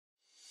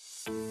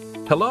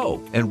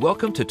Hello, and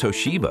welcome to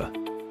Toshiba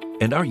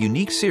and our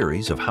unique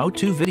series of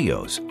how-to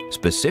videos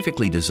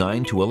specifically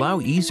designed to allow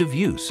ease of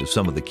use of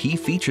some of the key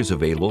features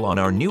available on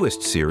our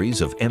newest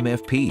series of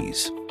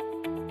MFPs.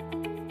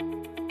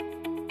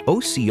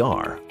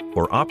 OCR,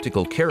 or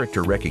Optical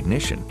Character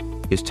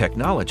Recognition, is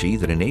technology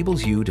that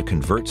enables you to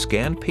convert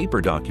scanned paper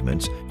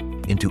documents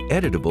into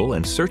editable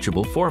and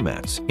searchable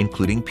formats,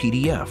 including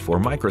PDF or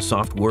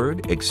Microsoft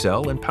Word,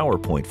 Excel, and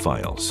PowerPoint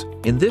files.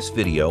 In this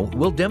video,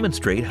 we'll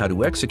demonstrate how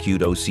to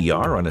execute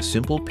OCR on a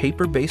simple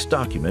paper-based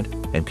document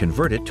and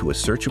convert it to a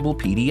searchable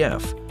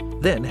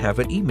PDF, then have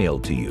it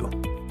emailed to you.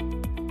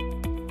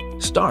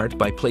 Start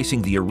by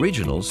placing the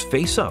originals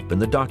face up in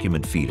the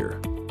document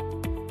feeder.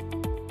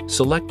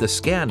 Select the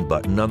Scan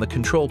button on the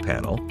control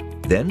panel,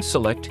 then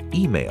select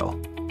Email.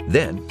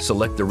 Then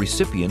select the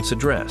recipient's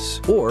address,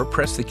 or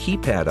press the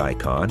keypad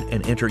icon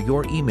and enter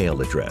your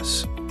email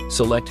address.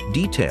 Select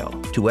Detail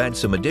to add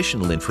some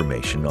additional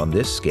information on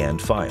this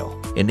scanned file.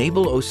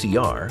 Enable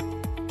OCR,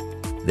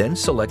 then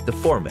select the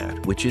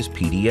format, which is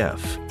PDF.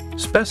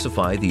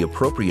 Specify the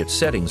appropriate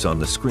settings on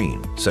the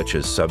screen, such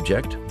as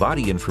subject,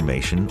 body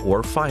information,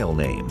 or file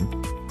name.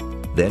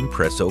 Then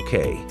press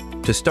OK.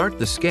 To start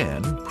the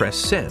scan, press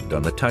Send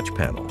on the touch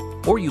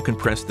panel, or you can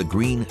press the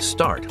green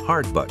Start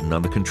Hard button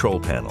on the control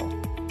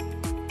panel.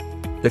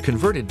 The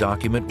converted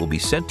document will be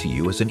sent to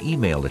you as an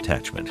email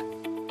attachment.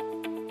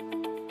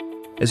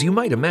 As you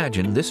might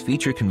imagine, this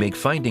feature can make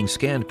finding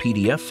scanned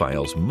PDF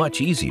files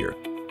much easier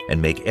and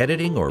make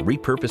editing or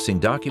repurposing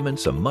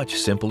documents a much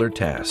simpler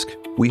task.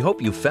 We hope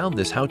you found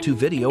this how-to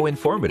video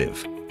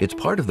informative. It's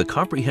part of the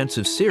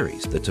comprehensive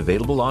series that's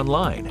available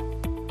online.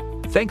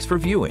 Thanks for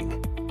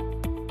viewing.